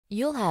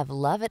You'll have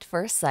love at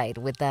first sight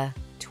with the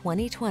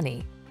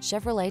 2020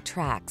 Chevrolet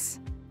Trax.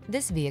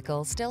 This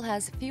vehicle still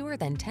has fewer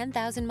than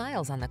 10,000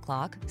 miles on the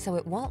clock, so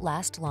it won't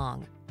last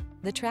long.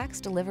 The Trax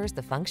delivers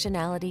the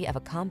functionality of a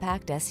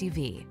compact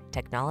SUV,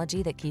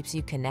 technology that keeps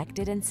you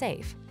connected and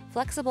safe,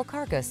 flexible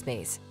cargo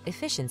space,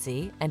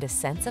 efficiency, and a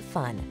sense of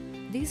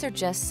fun. These are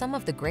just some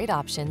of the great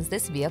options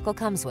this vehicle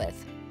comes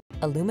with: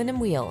 aluminum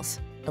wheels,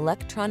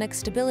 electronic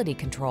stability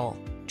control,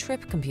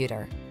 trip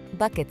computer,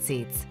 bucket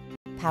seats,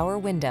 power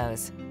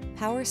windows,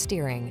 power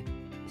steering.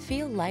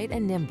 Feel light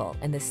and nimble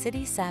in the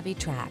city-savvy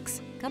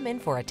Trax. Come in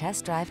for a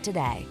test drive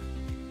today.